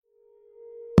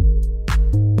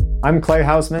I'm Clay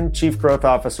Hausman, Chief Growth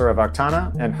Officer of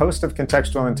Aktana and host of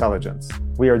Contextual Intelligence.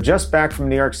 We are just back from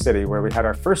New York City, where we had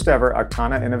our first ever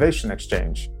Aktana Innovation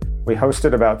Xchange. We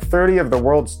hosted about 30 of the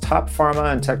world's top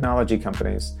pharma and technology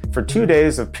companies for 2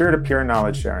 days of peer-to-peer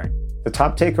knowledge sharing. The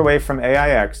top takeaway from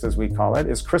AIX, as we call it,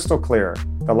 is crystal clear.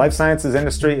 The life sciences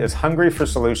industry is hungry for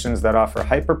solutions that offer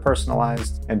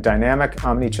hyper-personalized and dynamic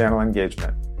omni-channel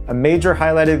engagement. A major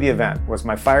highlight of the event was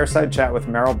my fireside chat with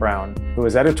Merrill Brown, who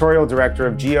is editorial director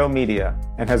of Geo Media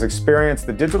and has experienced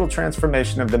the digital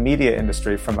transformation of the media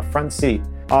industry from a front seat,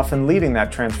 often leading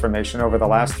that transformation over the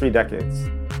last 3 decades.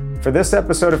 For this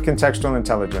episode of Contextual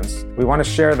Intelligence, we want to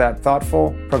share that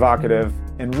thoughtful, provocative,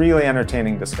 and really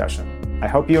entertaining discussion. I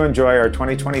hope you enjoy our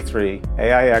 2023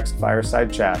 AIX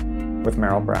fireside chat with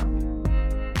Merrill Brown.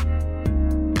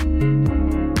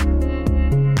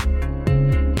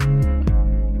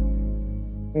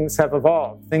 Things have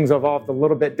evolved. Things evolved a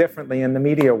little bit differently in the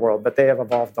media world, but they have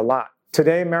evolved a lot.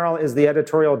 Today, Merrill is the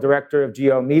editorial director of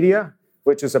Geo Media,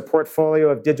 which is a portfolio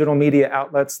of digital media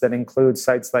outlets that includes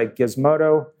sites like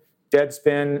Gizmodo,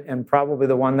 Deadspin, and probably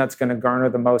the one that's going to garner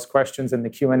the most questions in the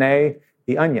Q&A,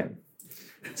 The Onion.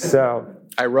 So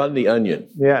I run The Onion.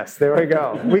 Yes, there we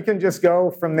go. We can just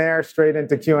go from there straight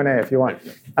into Q&A if you want.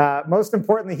 Most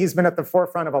importantly, he's been at the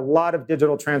forefront of a lot of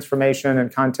digital transformation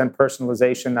and content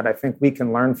personalization that I think we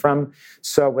can learn from.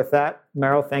 So with that,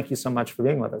 Merrill, thank you so much for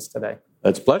being with us today.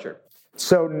 It's a pleasure.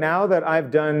 So now that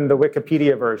I've done the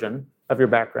Wikipedia version of your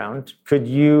background, could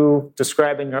you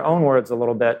describe in your own words a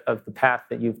little bit of the path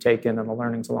that you've taken and the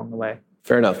learnings along the way?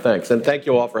 Fair enough, thanks. And thank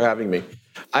you all for having me.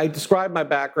 I describe my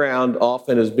background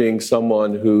often as being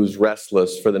someone who's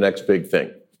restless for the next big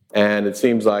thing. And it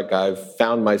seems like I've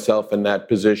found myself in that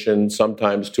position,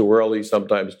 sometimes too early,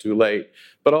 sometimes too late,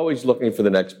 but always looking for the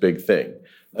next big thing.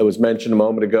 It was mentioned a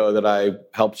moment ago that I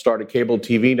helped start a cable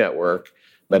TV network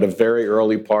at a very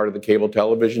early part of the cable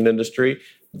television industry.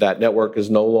 That network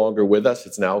is no longer with us.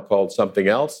 It's now called something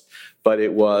else, but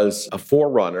it was a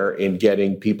forerunner in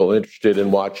getting people interested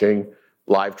in watching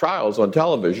live trials on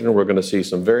television, and we're going to see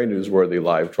some very newsworthy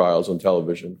live trials on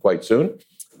television quite soon.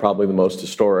 Probably the most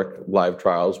historic live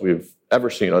trials we've ever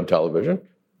seen on television,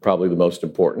 probably the most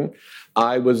important.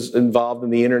 I was involved in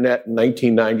the internet in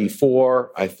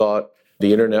 1994. I thought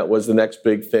the internet was the next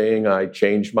big thing. I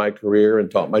changed my career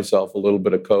and taught myself a little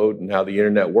bit of code and how the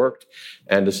internet worked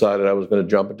and decided I was going to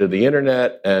jump into the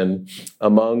internet. And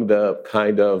among the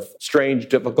kind of strange,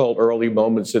 difficult early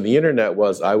moments in the internet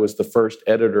was I was the first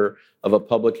editor of a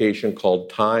publication called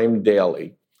Time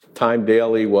Daily. Time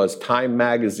Daily was Time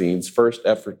Magazine's first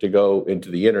effort to go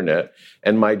into the internet.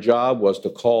 And my job was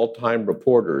to call Time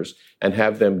reporters and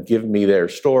have them give me their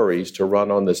stories to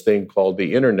run on this thing called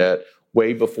the internet,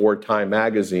 way before Time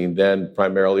Magazine, then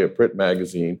primarily a print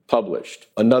magazine, published.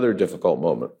 Another difficult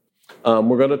moment.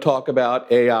 We're going to talk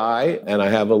about AI, and I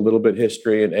have a little bit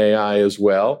history in AI as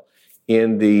well.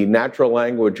 In the natural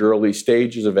language early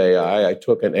stages of AI, I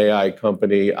took an AI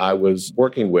company I was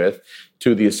working with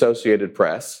to the Associated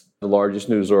Press, the largest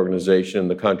news organization in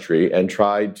the country, and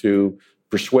tried to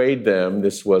persuade them,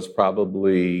 this was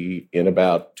probably in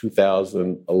about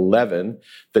 2011,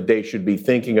 that they should be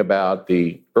thinking about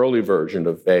the early version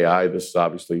of AI. This is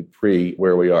obviously pre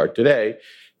where we are today.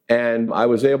 And I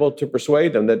was able to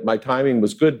persuade them that my timing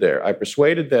was good there. I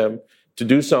persuaded them to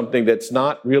do something that's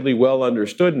not really well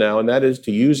understood now, and that is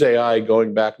to use AI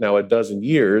going back now a dozen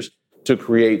years to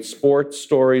create sports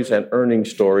stories and earnings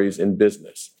stories in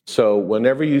business. So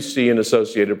whenever you see an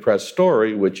Associated Press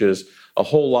story, which is a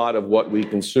whole lot of what we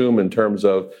consume in terms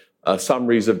of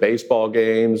summaries of baseball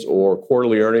games or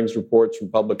quarterly earnings reports from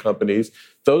public companies,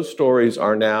 those stories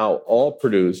are now all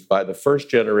produced by the first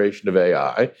generation of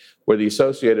AI, where the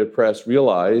Associated Press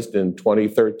realized in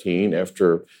 2013,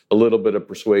 after a little bit of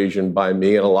persuasion by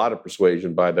me and a lot of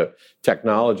persuasion by the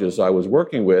technologists I was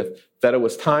working with, that it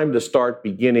was time to start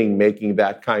beginning making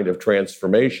that kind of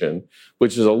transformation,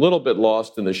 which is a little bit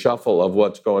lost in the shuffle of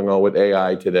what's going on with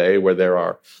AI today, where there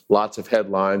are lots of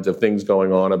headlines of things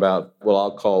going on about what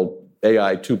I'll call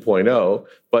AI 2.0.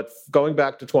 But going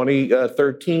back to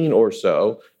 2013 or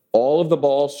so, all of the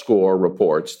ball score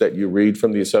reports that you read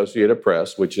from the Associated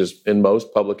Press, which is in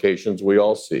most publications we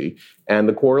all see, and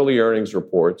the quarterly earnings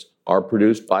reports are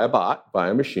produced by a bot, by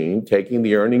a machine, taking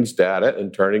the earnings data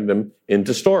and turning them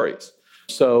into stories.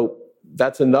 So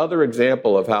that's another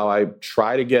example of how I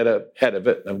try to get ahead of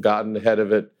it. I've gotten ahead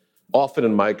of it often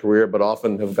in my career, but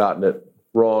often have gotten it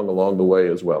wrong along the way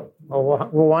as well. Well,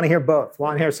 we'll want to hear both. We'll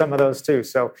want to hear some of those too.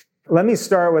 So let me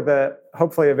start with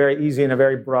hopefully a very easy and a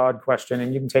very broad question,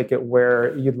 and you can take it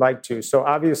where you'd like to. So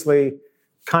obviously,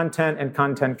 content and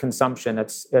content consumption,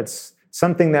 it's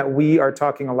something that we are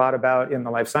talking a lot about in the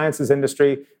life sciences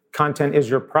industry. Content is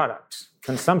your product.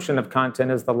 Consumption of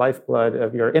content is the lifeblood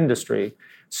of your industry.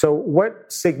 So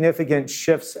what significant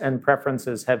shifts and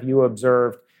preferences have you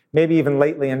observed, maybe even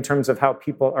lately, in terms of how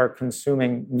people are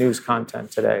consuming news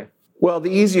content today? Well,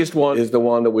 the easiest one is the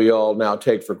one that we all now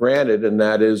take for granted, and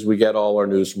that is we get all our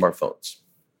news from our phones.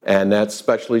 And that's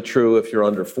especially true if you're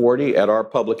under 40. At our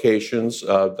publications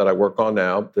that I work on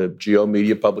now, the Geo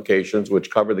Media publications,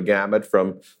 which cover the gamut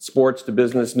from sports to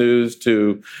business news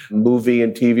to movie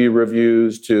and TV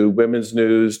reviews to women's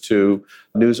news to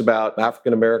news about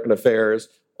African American affairs,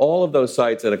 all of those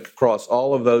sites and across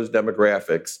all of those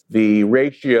demographics, the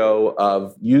ratio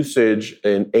of usage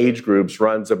in age groups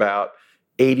runs about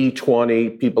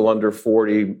 80-20 people under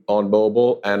 40 on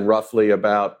mobile and roughly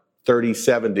about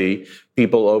 30-70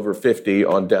 people over 50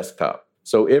 on desktop.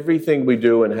 So everything we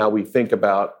do and how we think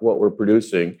about what we're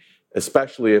producing,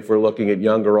 especially if we're looking at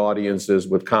younger audiences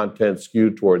with content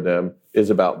skewed toward them,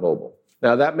 is about mobile.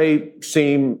 Now, that may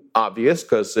seem obvious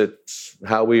because it's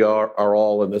how we are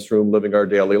all in this room living our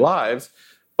daily lives,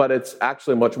 but it's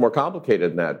actually much more complicated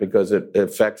than that because it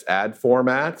affects ad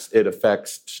formats, it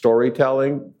affects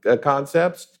storytelling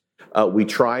concepts. We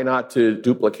try not to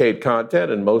duplicate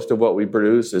content, and most of what we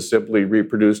produce is simply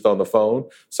reproduced on the phone,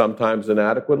 sometimes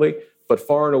inadequately. But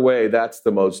far and away, that's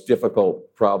the most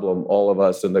difficult problem all of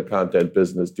us in the content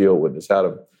business deal with, is how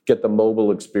to get the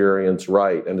mobile experience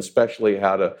right, and especially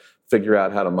how to figure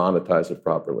out how to monetize it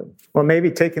properly. Well,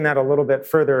 maybe taking that a little bit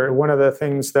further, one of the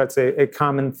things that's a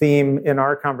common theme in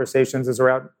our conversations is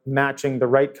around matching the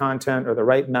right content or the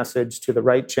right message to the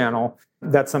right channel.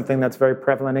 That's something that's very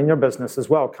prevalent in your business as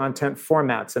well, content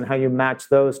formats and how you match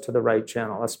those to the right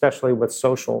channel, especially with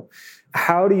social.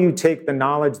 How do you take the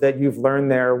knowledge that you've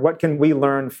learned there? What can we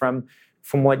learn from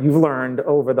what you've learned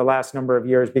over the last number of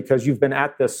years, because you've been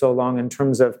at this so long, in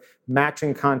terms of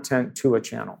matching content to a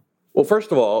channel? Well,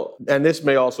 first of all, and this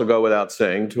may also go without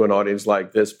saying to an audience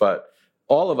like this, but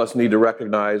all of us need to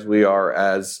recognize we are,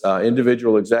 as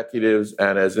individual executives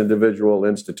and as individual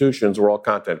institutions, we're all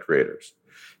content creators.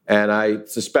 And I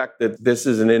suspect that this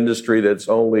is an industry that's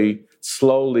only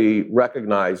slowly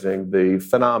recognizing the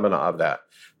phenomena of that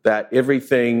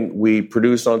everything we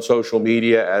produce on social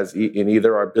media, as in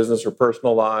either our business or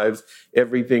personal lives,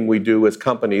 everything we do as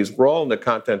companies, we're all in the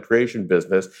content creation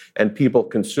business, and people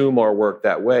consume our work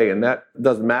that way. And that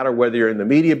doesn't matter whether you're in the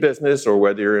media business or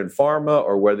whether you're in pharma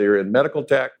or whether you're in medical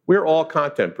tech. We're all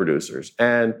content producers.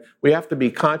 And we have to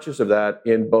be conscious of that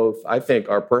in both, I think,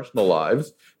 our personal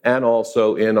lives and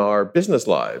also in our business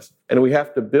lives. And we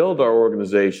have to build our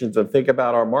organizations and think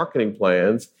about our marketing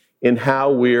plans in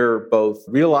how we're both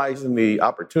realizing the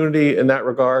opportunity in that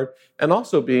regard and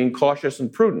also being cautious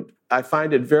and prudent. I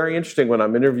find it very interesting when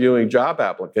I'm interviewing job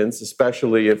applicants,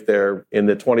 especially if they're in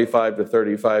the 25 to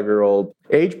 35-year-old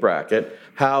age bracket,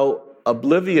 how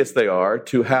oblivious they are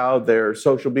to how their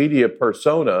social media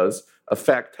personas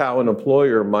affect how an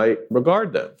employer might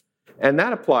regard them. And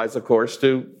that applies, of course,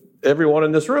 to everyone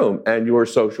in this room and your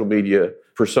social media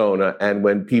persona. And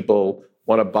when people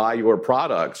want to buy your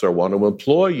products or want to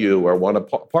employ you or want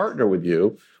to partner with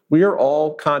you, we are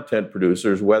all content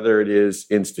producers, whether it is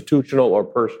institutional or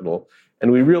personal.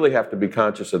 And we really have to be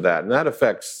conscious of that. And that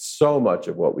affects so much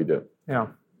of what we do. Yeah.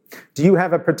 Do you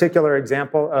have a particular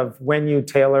example of when you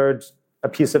tailored a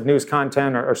piece of news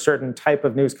content or a certain type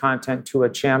of news content to a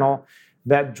channel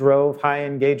that drove high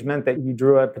engagement, that you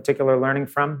drew a particular learning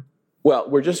from? Well,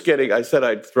 we're just getting, I said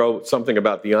I'd throw something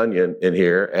about The Onion in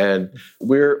here, and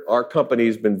our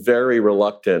company's been very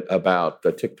reluctant about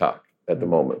the TikTok at the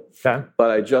moment. Okay. But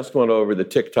I just went over the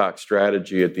TikTok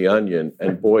strategy at The Onion,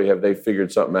 and boy, have they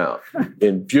figured something out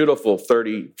in beautiful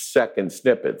 30-second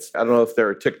snippets. I don't know if there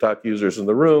are TikTok users in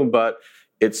the room, but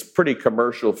it's pretty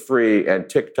commercial free, and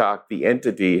TikTok, the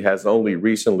entity, has only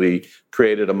recently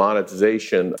created a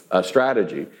monetization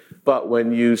strategy. But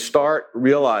when you start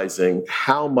realizing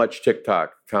how much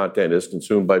TikTok content is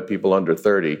consumed by people under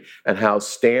 30 and how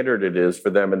standard it is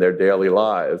for them in their daily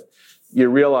lives, you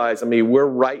realize, we're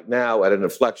right now at an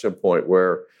inflection point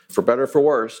where, for better or for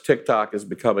worse, TikTok is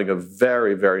becoming a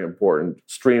very, very important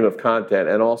stream of content,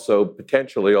 and also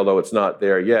potentially, although it's not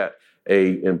there yet,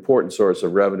 an important source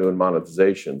of revenue and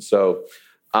monetization. So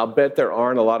I'll bet there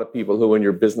aren't a lot of people who in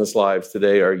your business lives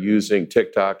today are using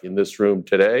TikTok in this room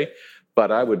today. But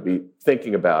I would be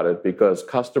thinking about it because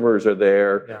customers are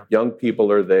there, young people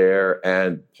are there,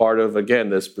 and part of, again,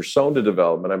 this persona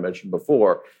development I mentioned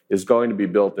before is going to be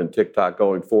built in TikTok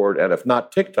going forward. And if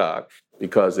not TikTok,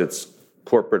 because its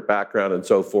corporate background and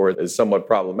so forth is somewhat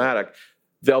problematic,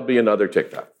 there'll be another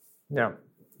TikTok. Yeah.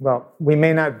 Well, we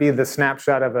may not be the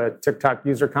snapshot of a TikTok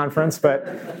user conference, but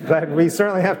we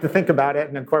certainly have to think about it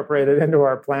and incorporate it into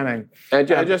our planning. And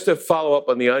just to follow up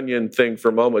on the Onion thing for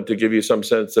a moment, to give you some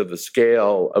sense of the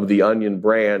scale of the Onion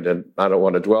brand, and I don't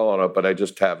want to dwell on it, but I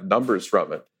just have numbers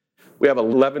from it. We have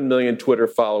 11 million Twitter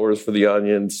followers for the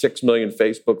Onion, 6 million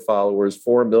Facebook followers,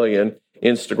 4 million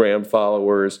Instagram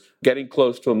followers, getting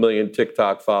close to 1 million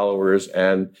TikTok followers,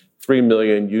 and 3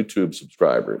 million YouTube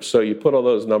subscribers. So you put all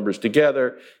those numbers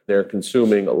together, they're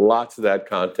consuming lots of that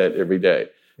content every day.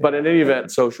 But in any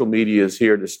event, social media is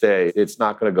here to stay. It's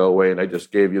not going to go away. And I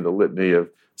just gave you the litany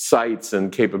of sites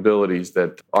and capabilities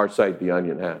that our site, The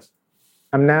Onion, has.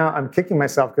 I'm kicking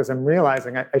myself because I'm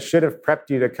realizing I should have prepped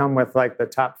you to come with like the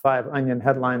top 5 Onion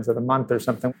headlines of the month or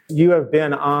something. You have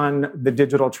been on the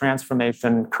digital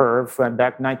transformation curve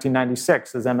back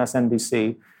 1996 as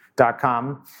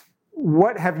MSNBC.com.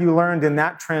 What have you learned in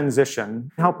that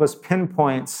transition? Help us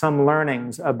pinpoint some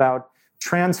learnings about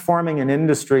transforming an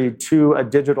industry to a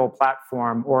digital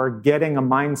platform or getting a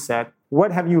mindset.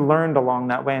 What have you learned along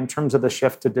that way in terms of the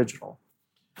shift to digital?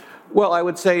 Well, I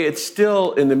would say it's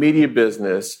still in the media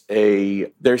business,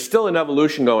 there's still an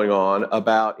evolution going on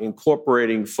about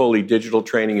incorporating fully digital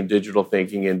training and digital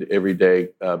thinking into everyday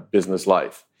business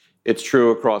life. It's true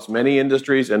across many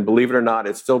industries, and believe it or not,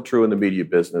 it's still true in the media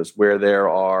business, where there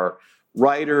are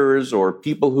writers or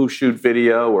people who shoot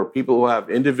video or people who have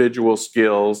individual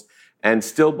skills and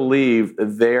still believe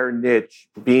their niche,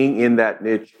 being in that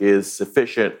niche, is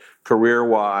sufficient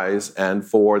career-wise and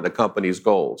for the company's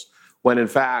goals. When in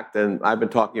fact, and I've been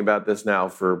talking about this now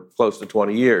for close to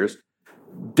 20 years,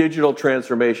 digital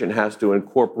transformation has to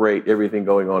incorporate everything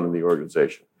going on in the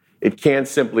organization. It can't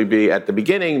simply be, at the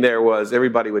beginning,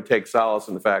 everybody would take solace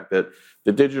in the fact that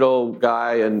the digital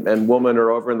guy and woman are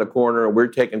over in the corner and we're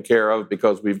taken care of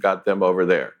because we've got them over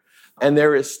there. And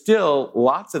there is still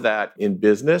lots of that in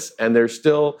business, and there's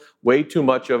still way too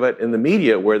much of it in the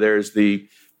media, where there's the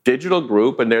digital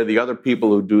group and they're the other people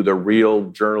who do the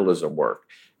real journalism work.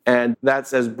 And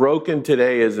that's as broken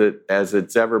today as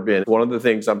it's ever been. One of the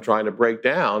things I'm trying to break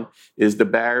down is the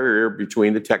barrier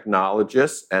between the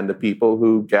technologists and the people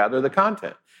who gather the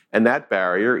content. And that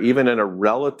barrier, even in a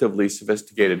relatively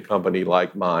sophisticated company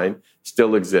like mine,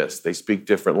 still exists. They speak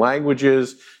different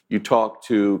languages. You talk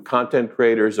to content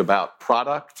creators about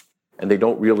product, and they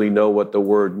don't really know what the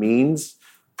word means.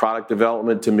 Product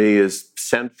development, to me, is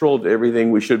central to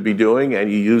everything we should be doing,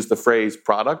 and you use the phrase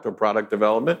product or product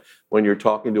development when you're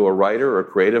talking to a writer or a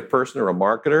creative person or a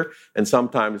marketer, and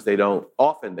sometimes they don't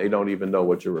even know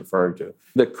what you're referring to.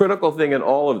 The critical thing in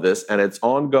all of this, and it's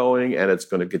ongoing and it's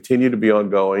going to continue to be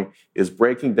ongoing, is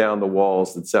breaking down the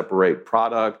walls that separate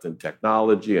product and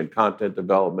technology and content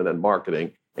development and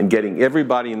marketing, and getting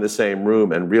everybody in the same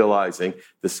room and realizing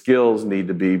the skills need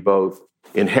to be both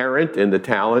inherent in the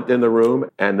talent in the room,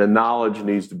 and the knowledge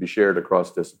needs to be shared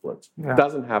across disciplines. Yeah. It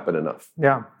doesn't happen enough.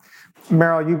 Yeah.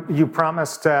 Merrill, you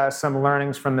promised some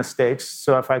learnings from mistakes.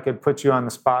 So if I could put you on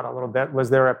the spot a little bit, was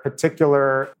there a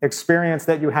particular experience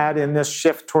that you had in this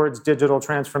shift towards digital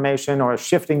transformation or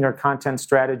shifting your content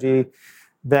strategy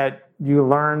that you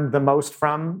learned the most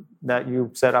from, that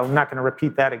you said, I'm not going to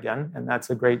repeat that again, and that's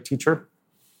a great teacher?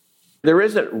 There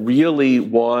isn't really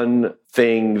one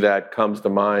thing that comes to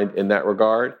mind in that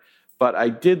regard, but I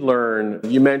did learn,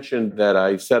 you mentioned that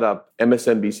I set up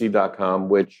MSNBC.com,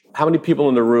 which, how many people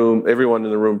in the room, everyone in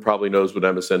the room probably knows what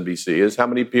MSNBC is. How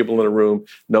many people in the room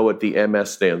know what the MS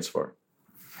stands for?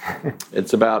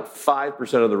 It's about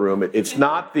 5% of the room. It's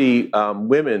not the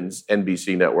women's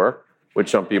NBC network,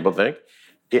 which some people think.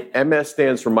 MS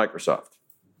stands for Microsoft.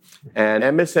 And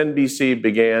MSNBC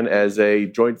began as a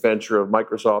joint venture of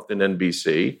Microsoft and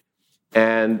NBC.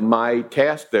 And my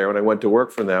task there when I went to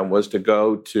work for them was to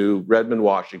go to Redmond,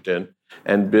 Washington,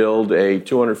 and build a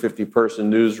 250-person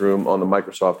newsroom on the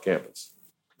Microsoft campus.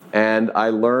 And I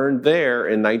learned there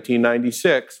in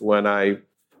 1996, when I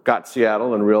got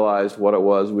Seattle and realized what it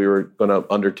was we were going to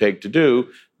undertake to do,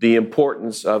 the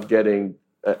importance of getting,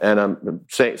 and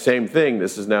same thing,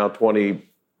 this is now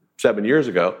 27 years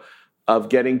ago, of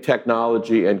getting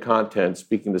technology and content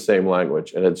speaking the same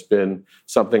language. And it's been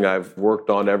something I've worked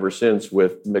on ever since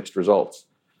with mixed results.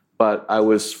 But I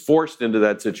was forced into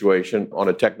that situation on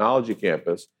a technology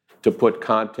campus to put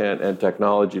content and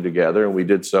technology together. And we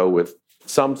did so with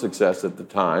some success at the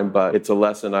time, but it's a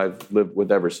lesson I've lived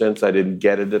with ever since. I didn't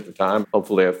get it at the time.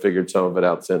 Hopefully I've figured some of it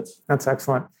out since. That's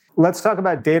excellent. Let's talk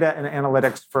about data and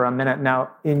analytics for a minute. Now,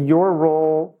 in your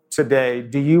role today,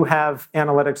 do you have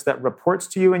analytics that reports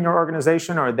to you in your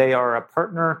organization, or they are a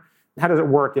partner? How does it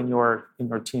work in your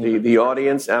team? The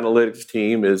audience analytics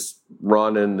team is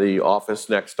run in the office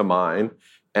next to mine,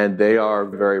 and they are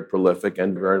very prolific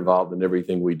and very involved in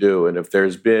everything we do. And if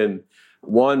there's been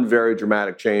one very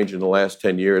dramatic change in the last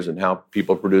 10 years in how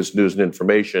people produce news and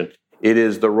information, it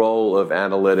is the role of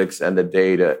analytics and the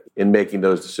data in making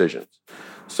those decisions.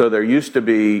 So there used to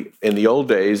be, in the old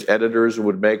days, editors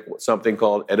would make something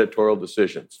called editorial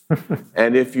decisions.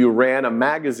 And if you ran a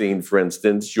magazine, for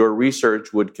instance, your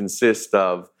research would consist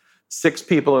of 6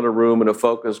 people in a room in a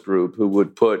focus group who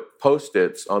would put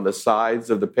Post-its on the sides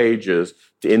of the pages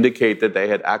to indicate that they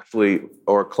had actually,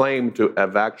 or claimed to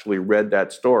have actually read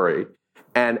that story.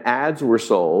 And ads were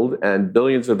sold, and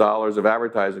billions of dollars of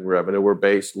advertising revenue were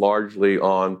based largely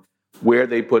on where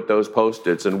they put those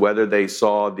Post-its and whether they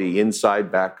saw the inside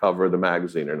back cover of the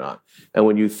magazine or not. And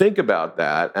when you think about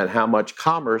that and how much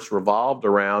commerce revolved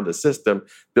around a system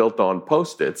built on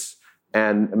Post-its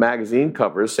and magazine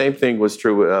covers, same thing was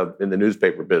true in the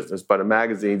newspaper business, but in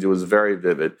magazines it was very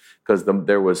vivid because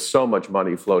there was so much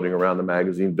money floating around the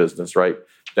magazine business right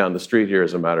down the street here,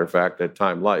 as a matter of fact, at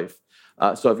Time Life.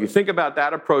 So if you think about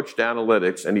that approach to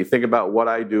analytics and you think about what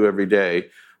I do every day,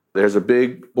 there's a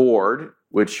big board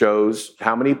which shows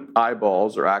how many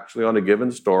eyeballs are actually on a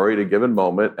given story at a given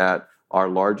moment at our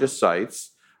largest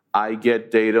sites. I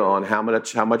get data on how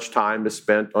much time is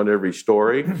spent on every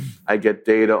story. I get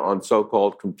data on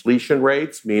so-called completion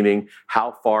rates, meaning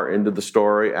how far into the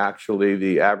story actually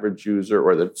the average user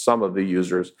or some of the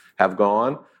users have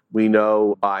gone. We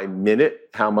know by minute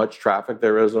how much traffic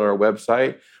there is on our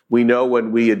website. We know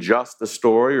when we adjust the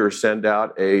story or send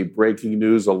out a breaking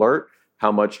news alert,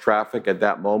 how much traffic at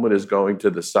that moment is going to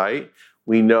the site.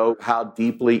 We know how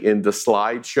deeply into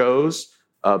slideshows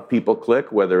people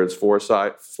click, whether it's 4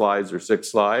 slides or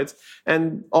 6 slides.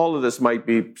 And all of this might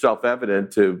be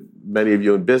self-evident to many of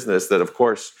you in business that, of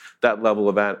course, that level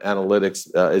of analytics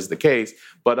is the case.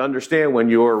 But understand when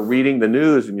you're reading the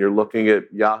news and you're looking at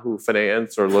Yahoo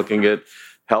Finance or looking at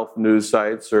health news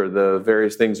sites or the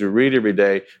various things you read every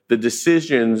day, the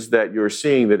decisions that you're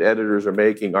seeing that editors are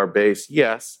making are based,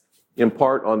 yes, in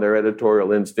part on their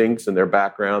editorial instincts and their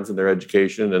backgrounds and their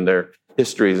education and their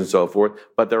histories and so forth,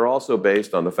 but they're also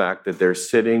based on the fact that they're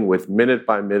sitting with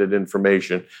minute-by-minute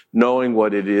information, knowing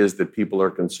what it is that people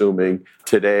are consuming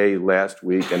today, last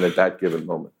week, and at that given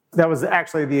moment. That was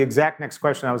actually the exact next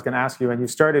question I was going to ask you, and you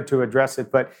started to address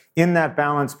it. But in that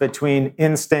balance between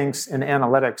instincts and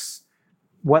analytics,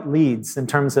 what leads in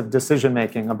terms of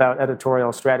decision-making about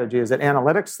editorial strategy? Is it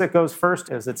analytics that goes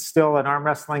first? Is it still an arm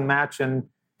wrestling match in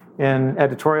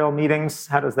editorial meetings?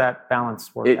 How does that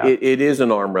balance work out? It is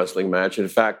an arm wrestling match. In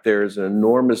fact, there's an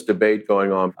enormous debate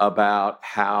going on about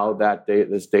how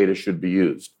this data should be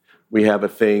used. We have a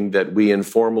thing that we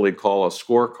informally call a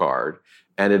scorecard,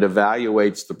 and it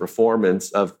evaluates the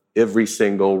performance of every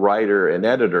single writer and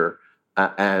editor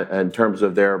in terms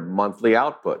of their monthly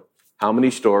output. How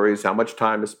many stories, how much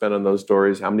time is spent on those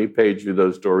stories, how many pages do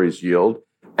those stories yield?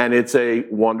 And it's a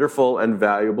wonderful and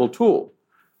valuable tool.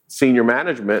 Senior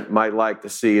management might like to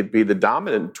see it be the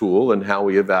dominant tool in how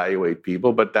we evaluate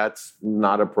people, but that's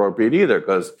not appropriate either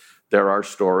because there are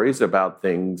stories about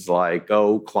things like,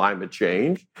 climate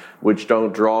change, which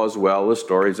don't draw as well as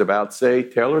stories about, say,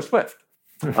 Taylor Swift.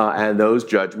 And those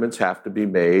judgments have to be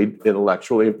made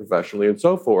intellectually and professionally and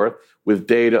so forth, with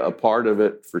data a part of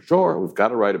it for sure. We've got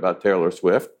to write about Taylor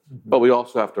Swift, but we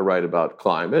also have to write about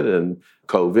climate and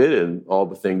COVID and all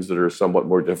the things that are somewhat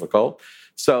more difficult.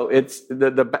 So it's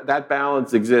that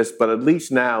balance exists, but at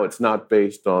least now it's not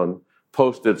based on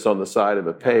Post-its on the side of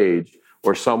a page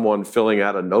or someone filling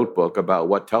out a notebook about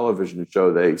what television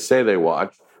show they say they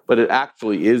watch, but it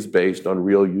actually is based on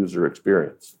real user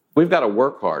experience. We've got to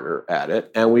work harder at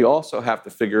it, and we also have to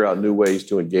figure out new ways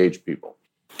to engage people.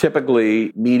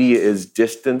 Typically, media is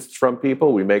distanced from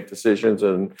people. We make decisions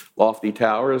in lofty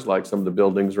towers, like some of the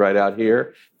buildings right out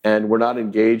here, and we're not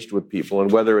engaged with people.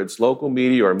 And whether it's local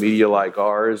media or media like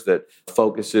ours that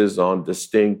focuses on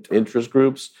distinct interest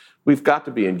groups, we've got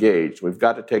to be engaged. We've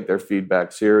got to take their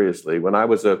feedback seriously. When I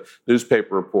was a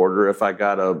newspaper reporter, if I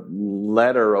got a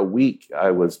letter a week,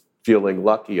 I was feeling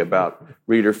lucky about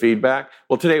reader feedback.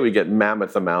 Well, today we get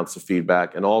mammoth amounts of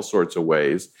feedback in all sorts of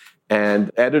ways. And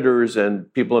editors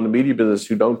and people in the media business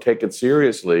who don't take it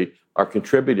seriously are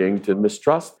contributing to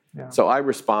mistrust. Yeah. So I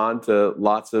respond to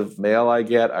lots of mail I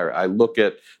get. I look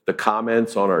at the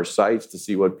comments on our sites to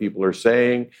see what people are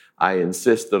saying. I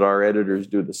insist that our editors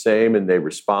do the same, and they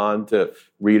respond to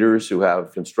readers who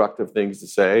have constructive things to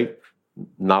say.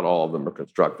 Not all of them are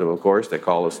constructive, of course. They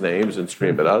call us names and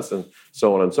scream at us and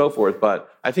so on and so forth. But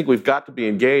I think we've got to be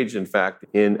engaged. In fact,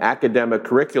 in academic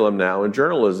curriculum now in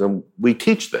journalism, we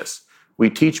teach this. We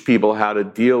teach people how to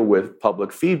deal with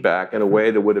public feedback in a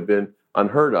way that would have been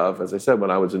unheard of, as I said,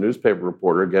 when I was a newspaper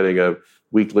reporter, getting a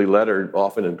weekly letter,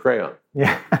 often in crayon.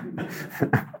 Yeah.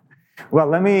 Well,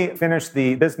 let me finish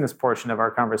the business portion of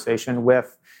our conversation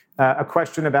with a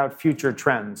question about future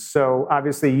trends. So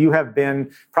obviously you have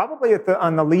been probably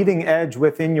on the leading edge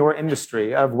within your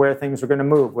industry of where things are going to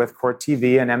move with Court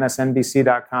TV and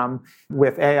MSNBC.com,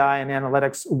 with AI and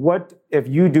analytics. What, if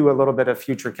you do a little bit of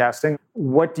future casting,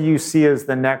 what do you see as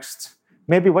the next,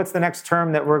 maybe what's the next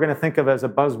term that we're going to think of as a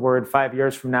buzzword 5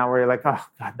 years from now where you're like, oh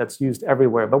God, that's used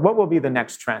everywhere. But what will be the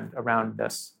next trend around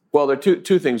this? Well, there are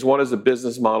two things. One is a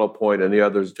business model point, and the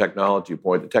other is a technology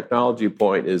point. The technology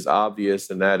point is obvious,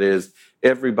 and that is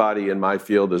everybody in my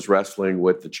field is wrestling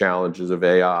with the challenges of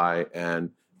AI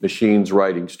and machines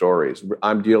writing stories.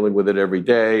 I'm dealing with it every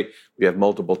day. We have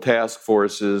multiple task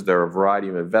forces. There are a variety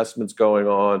of investments going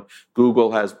on.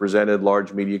 Google has presented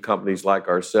large media companies like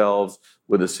ourselves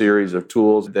with a series of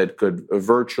tools that could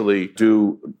virtually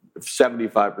do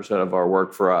 75% of our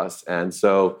work for us. And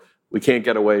so we can't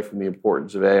get away from the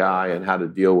importance of AI and how to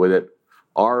deal with it.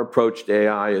 Our approach to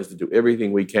AI is to do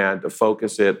everything we can to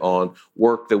focus it on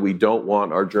work that we don't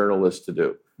want our journalists to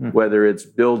do, whether it's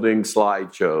building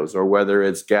slideshows or whether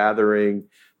it's gathering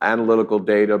analytical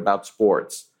data about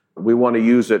sports. We want to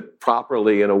use it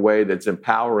properly in a way that's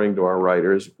empowering to our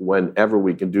writers whenever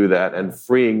we can do that and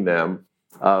freeing them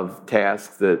of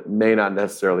tasks that may not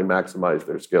necessarily maximize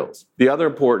their skills. The other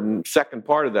important second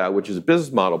part of that, which is a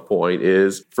business model point,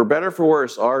 is for better or for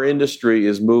worse, our industry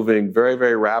is moving very,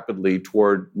 very rapidly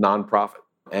toward nonprofit.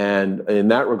 And in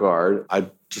that regard,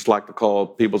 I'd just like to call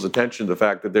people's attention to the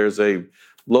fact that there's a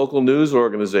local news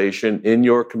organization in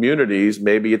your communities.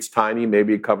 Maybe it's tiny,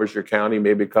 maybe it covers your county,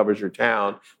 maybe it covers your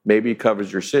town, maybe it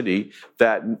covers your city,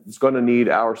 that is going to need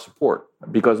our support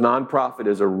because nonprofit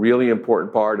is a really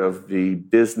important part of the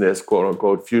business, quote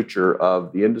unquote, future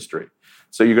of the industry.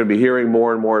 So you're going to be hearing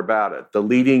more and more about it. The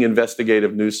leading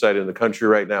investigative news site in the country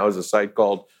right now is a site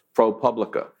called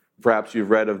ProPublica. Perhaps you've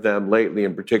read of them lately,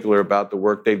 in particular about the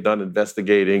work they've done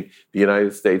investigating the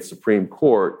United States Supreme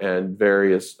Court and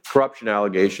various corruption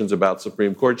allegations about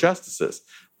Supreme Court justices.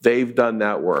 They've done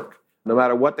that work. No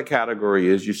matter what the category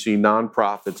is, you see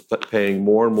nonprofits playing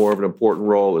more and more of an important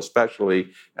role, especially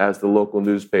as the local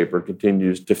newspaper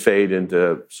continues to fade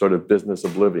into sort of business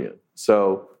oblivion.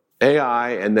 So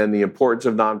AI and then the importance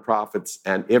of nonprofits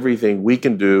and everything we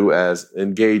can do as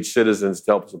engaged citizens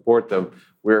to help support them,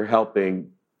 we're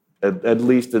helping at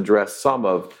least address some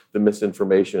of the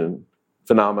misinformation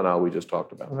phenomena we just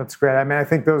talked about. That's great. I mean, I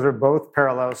think those are both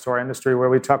parallels to our industry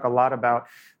where we talk a lot about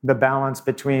the balance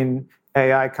between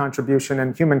AI contribution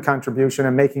and human contribution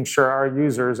and making sure our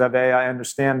users of AI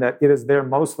understand that it is there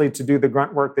mostly to do the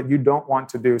grunt work that you don't want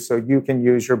to do so you can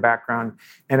use your background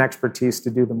and expertise to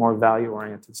do the more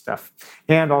value-oriented stuff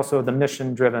and also the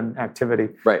mission-driven activity.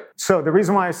 Right. So the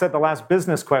reason why I said the last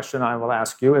business question I will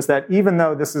ask you is that even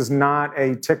though this is not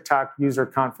a TikTok user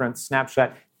conference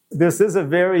snapshot, this is a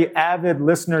very avid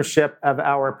listenership of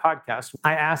our podcast.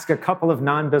 I ask a couple of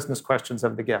non-business questions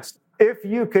of the guest. If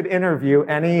you could interview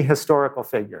any historical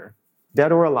figure,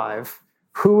 dead or alive,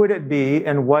 who would it be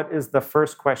and what is the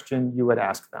first question you would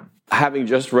ask them? Having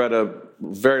just read a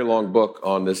very long book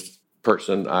on this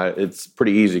person, it's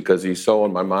pretty easy because he's so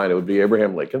on my mind. It would be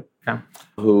Abraham Lincoln,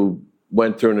 who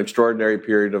went through an extraordinary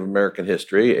period of American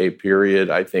history, a period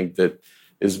I think that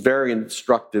is very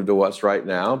instructive to us right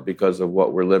now because of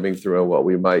what we're living through and what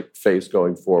we might face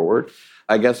going forward.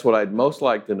 I guess what I'd most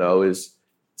like to know is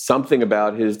something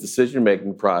about his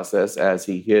decision-making process as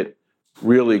he hit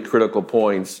really critical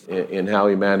points in how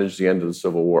he managed the end of the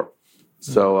Civil War.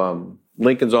 So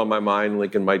Lincoln's on my mind.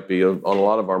 Lincoln might be on a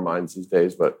lot of our minds these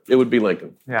days, but it would be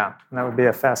Lincoln. Yeah, and that would be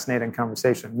a fascinating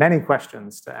conversation. Many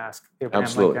questions to ask Abraham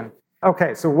Absolutely. Lincoln.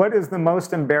 Okay, so what is the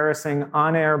most embarrassing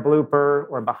on-air blooper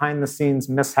or behind-the-scenes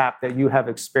mishap that you have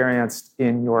experienced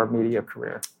in your media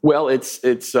career? Well, it's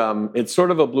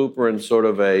sort of a blooper and sort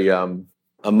of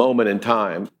a moment in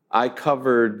time. I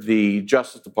covered the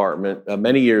Justice Department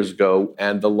many years ago,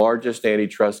 and the largest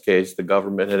antitrust case the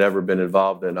government had ever been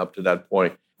involved in up to that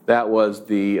point. That was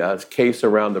the case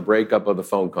around the breakup of the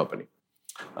phone company,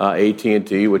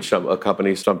 AT&T, which a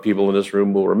company some people in this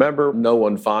room will remember, no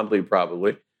one fondly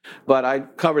probably. But I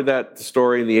covered that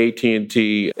story, the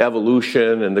AT&T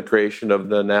evolution and the creation of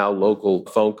the now local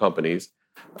phone companies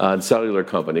and cellular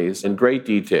companies in great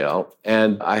detail.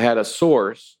 And I had a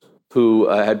source who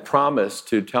had promised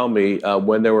to tell me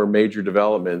when there were major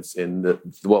developments in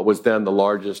what was then the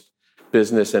largest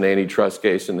business and antitrust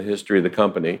case in the history of the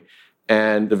company.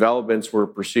 And developments were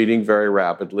proceeding very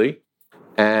rapidly.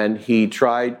 And he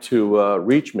tried to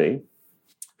reach me.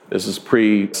 This is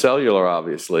pre-cellular,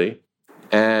 obviously.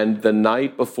 And the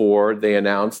night before they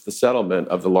announced the settlement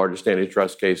of the largest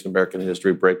antitrust case in American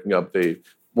history, breaking up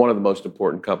one of the most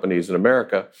important companies in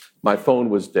America, my phone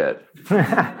was dead.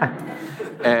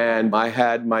 And I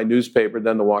had my newspaper,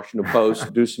 then the Washington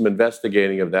Post, do some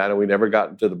investigating of that, and we never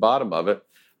got to the bottom of it.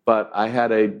 But I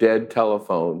had a dead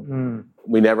telephone.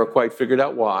 We never quite figured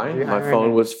out why. My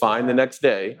phone was fine the next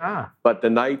day. But the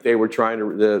night they were trying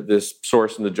to, this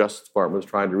source in the Justice Department was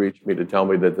trying to reach me to tell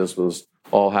me that this was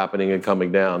all happening and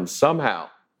coming down. Somehow,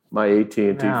 my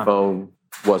AT&T phone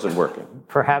wasn't working.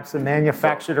 Perhaps a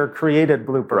manufactured or created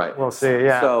blooper. Right. We'll see.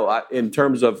 Yeah. So in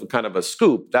terms of kind of a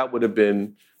scoop, that would have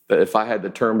been that if I had the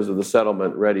terms of the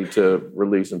settlement ready to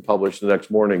release and publish the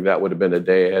next morning, that would have been a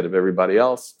day ahead of everybody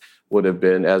else. Would have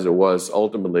been, as it was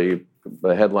ultimately,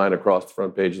 the headline across the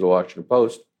front page of the Washington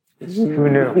Post. Who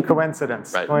knew?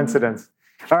 Coincidence. Right. Coincidence.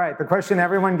 All right, the question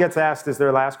everyone gets asked is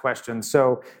their last question.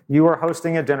 So you are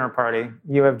hosting a dinner party.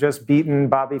 You have just beaten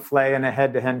Bobby Flay in a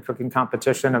head-to-head cooking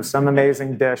competition of some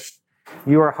amazing dish.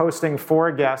 You are hosting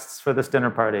 4 guests for this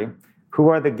dinner party. Who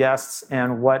are the guests,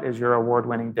 and what is your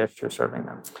award-winning dish you're serving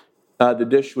them? The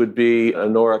dish would be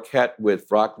an orecchiette with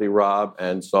broccoli rabe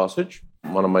and sausage,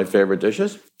 one of my favorite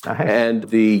dishes. Nice. And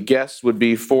the guests would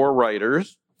be 4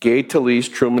 writers, Gay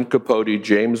Talese, Truman Capote,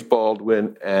 James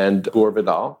Baldwin, and Gore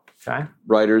Vidal. Okay.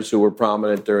 Writers who were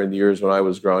prominent during the years when I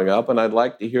was growing up. And I'd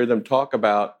like to hear them talk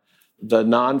about the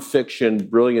nonfiction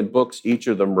brilliant books each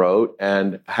of them wrote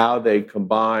and how they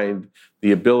combined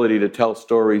the ability to tell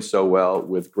stories so well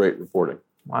with great reporting.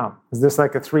 Wow. Is this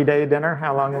like a 3-day dinner?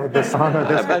 How long would this on?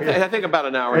 I think about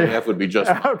an hour and a half would be just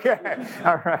fine. Okay.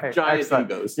 All right. Giant Excellent.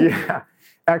 egos. Yeah.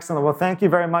 Excellent. Well, thank you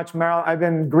very much, Merrill. I've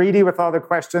been greedy with all the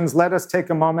questions. Let us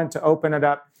take a moment to open it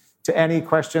up to any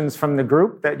questions from the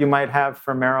group that you might have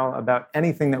for Merrill about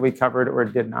anything that we covered or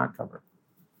did not cover.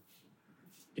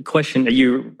 A question,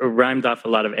 you rhymed off a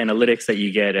lot of analytics that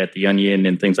you get at The Onion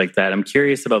and things like that. I'm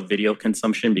curious about video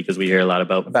consumption because we hear a lot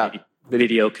about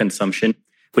video consumption.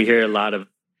 We hear a lot of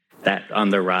that on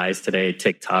the rise today.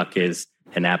 TikTok is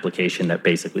an application that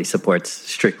basically supports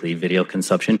strictly video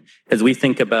consumption. As we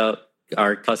think about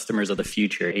our customers of the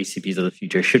future, ACPs of the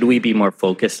future, should we be more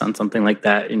focused on something like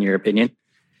that, in your opinion?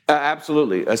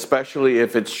 Absolutely, especially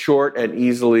if it's short and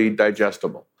easily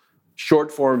digestible. Short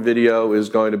form video is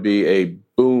going to be a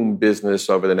boom business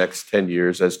over the next 10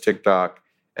 years as TikTok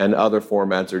and other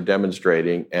formats are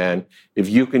demonstrating. And if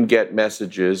you can get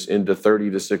messages into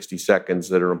 30 to 60 seconds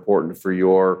that are important for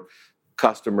your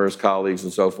customers, colleagues,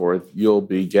 and so forth, you'll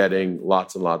be getting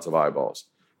lots and lots of eyeballs.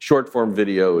 Short form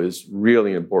video is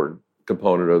really important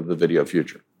component of the video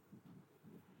future.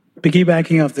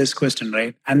 Piggybacking off this question,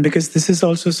 right? And because this is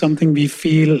also something we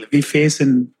face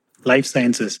in life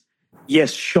sciences.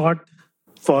 Yes, short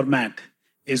format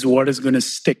is what is going to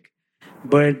stick.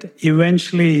 But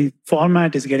eventually,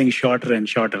 format is getting shorter and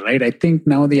shorter, right? I think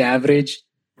now the average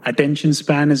attention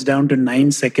span is down to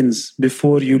 9 seconds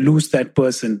before you lose that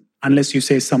person, unless you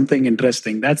say something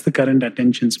interesting. That's the current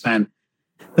attention span.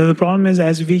 So the problem is,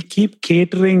 as we keep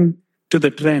catering to the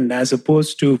trend as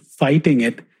opposed to fighting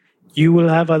it, you will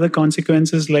have other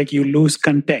consequences like you lose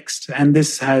context. And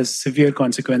this has severe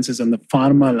consequences on the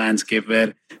pharma landscape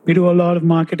where we do a lot of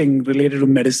marketing related to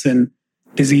medicine,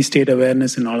 disease state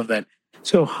awareness, and all of that.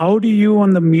 So how do you on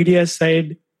the media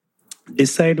side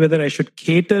decide whether I should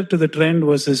cater to the trend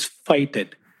versus fight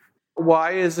it?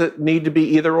 Why does it need to be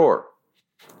either or?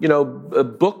 You know,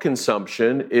 book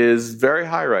consumption is very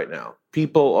high right now.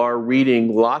 People are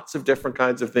reading lots of different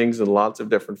kinds of things in lots of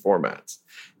different formats.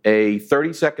 A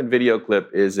 30-second video clip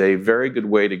is a very good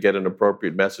way to get an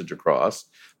appropriate message across,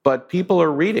 but people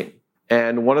are reading.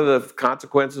 And one of the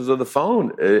consequences of the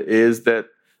phone is that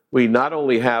we not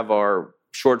only have our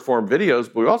short-form videos,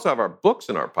 but we also have our books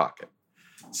in our pocket.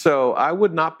 So I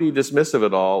would not be dismissive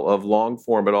at all of long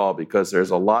form at all because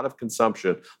there's a lot of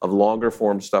consumption of longer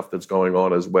form stuff that's going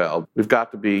on as well. We've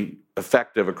got to be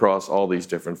effective across all these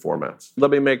different formats.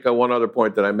 Let me make one other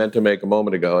point that I meant to make a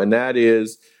moment ago, and that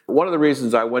is one of the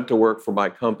reasons I went to work for my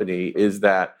company is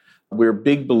that we're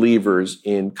big believers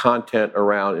in content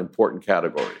around important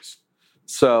categories.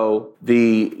 So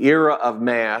the era of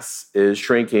mass is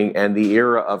shrinking and the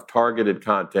era of targeted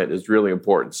content is really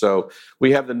important. So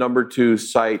we have the number 2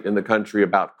 site in the country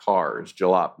about cars,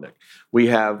 Jalopnik. We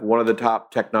have one of the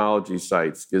top technology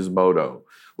sites, Gizmodo.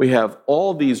 We have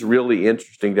all these really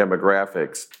interesting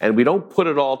demographics, and we don't put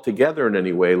it all together in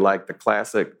any way like the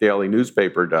classic daily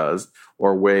newspaper does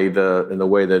or in the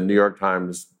way the New York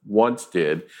Times once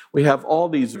did. We have all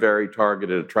these very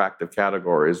targeted, attractive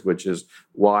categories, which is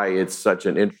why it's such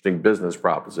an interesting business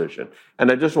proposition.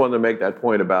 And I just wanted to make that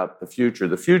point about the future.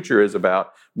 The future is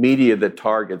about media that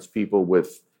targets people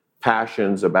with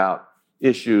passions about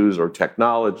issues or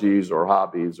technologies or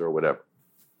hobbies or whatever.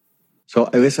 So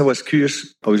I guess I was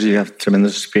curious, obviously you have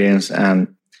tremendous experience,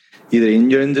 and either in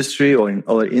your industry or in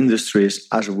other industries,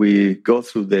 as we go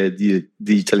through the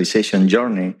digitalization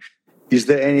journey, is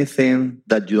there anything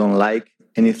that you don't like,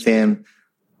 anything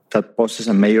that poses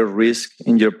a major risk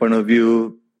in your point of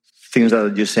view, things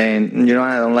that you're saying,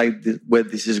 I don't like where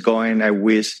this is going, I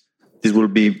wish this will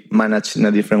be managed in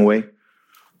a different way?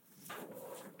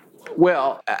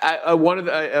 Well,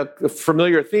 a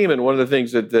familiar theme, and one of the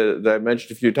things that I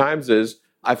mentioned a few times is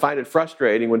I find it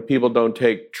frustrating when people don't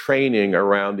take training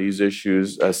around these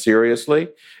issues seriously,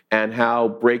 and how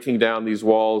breaking down these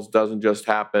walls doesn't just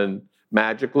happen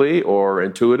magically or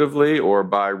intuitively or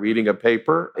by reading a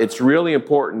paper. It's really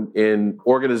important in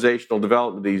organizational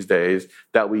development these days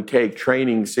that we take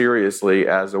training seriously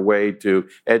as a way to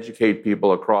educate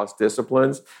people across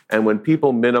disciplines. And when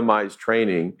people minimize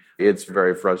training, it's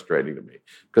very frustrating to me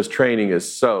because training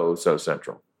is so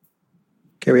central.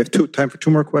 Okay, we have time for 2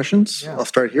 more questions. Yeah. I'll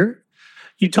start here.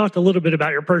 You talked a little bit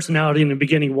about your personality in the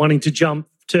beginning, wanting to jump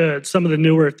to some of the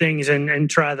newer things and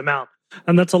try them out.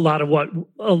 And that's a lot of what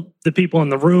the people in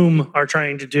the room are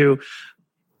trying to do.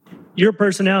 Your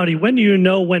personality, when do you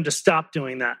know when to stop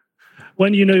doing that?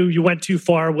 When do you know you went too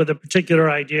far with a particular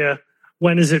idea?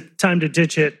 When is it time to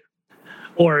ditch it?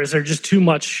 Or is there just too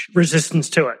much resistance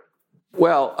to it?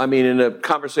 Well, I mean, in a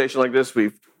conversation like this,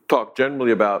 we've talked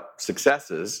generally about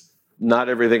successes. Not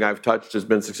everything I've touched has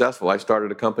been successful. I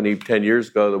started a company 10 years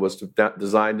ago that was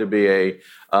designed to be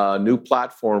a new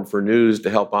platform for news to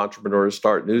help entrepreneurs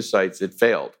start news sites. It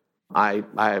failed. I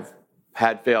have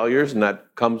had failures, and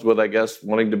that comes with, I guess,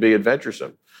 wanting to be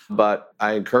adventuresome. But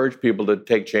I encourage people to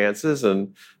take chances,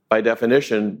 and by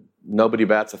definition, nobody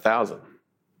bats 1,000.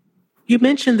 You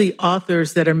mentioned the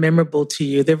authors that are memorable to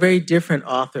you. They're very different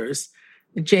authors.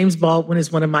 James Baldwin is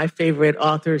one of my favorite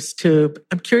authors too.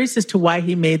 I'm curious as to why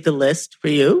he made the list for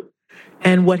you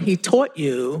and what he taught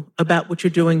you about what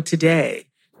you're doing today.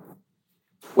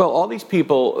 Well, all these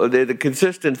people, the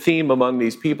consistent theme among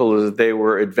these people is that they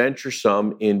were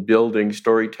adventuresome in building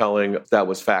storytelling that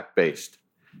was fact-based.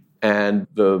 And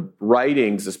the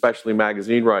writings, especially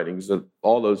magazine writings, that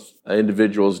all those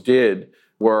individuals did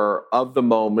were of the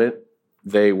moment.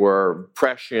 They were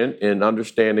prescient in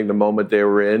understanding the moment they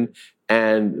were in,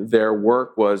 and their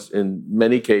work was, in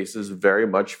many cases, very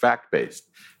much fact-based.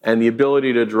 And the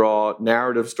ability to draw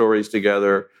narrative stories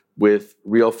together with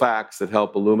real facts that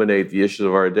help illuminate the issues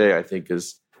of our day, I think,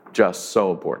 is just so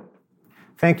important.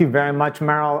 Thank you very much,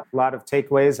 Merrill. A lot of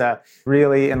takeaways,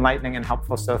 really enlightening and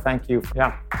helpful, so thank you.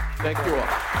 Yeah. Thank you all.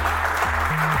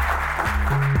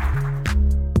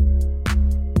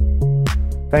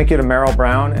 Thank you to Merrill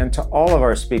Brown and to all of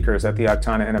our speakers at the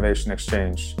Aktana Innovation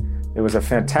Xchange. It was a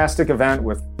fantastic event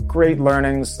with great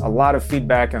learnings, a lot of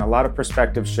feedback, and a lot of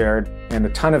perspectives shared, and a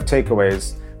ton of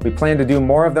takeaways. We plan to do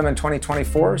more of them in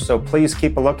 2024, so please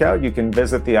keep a lookout. You can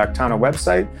visit the Aktana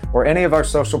website or any of our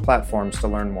social platforms to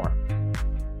learn more.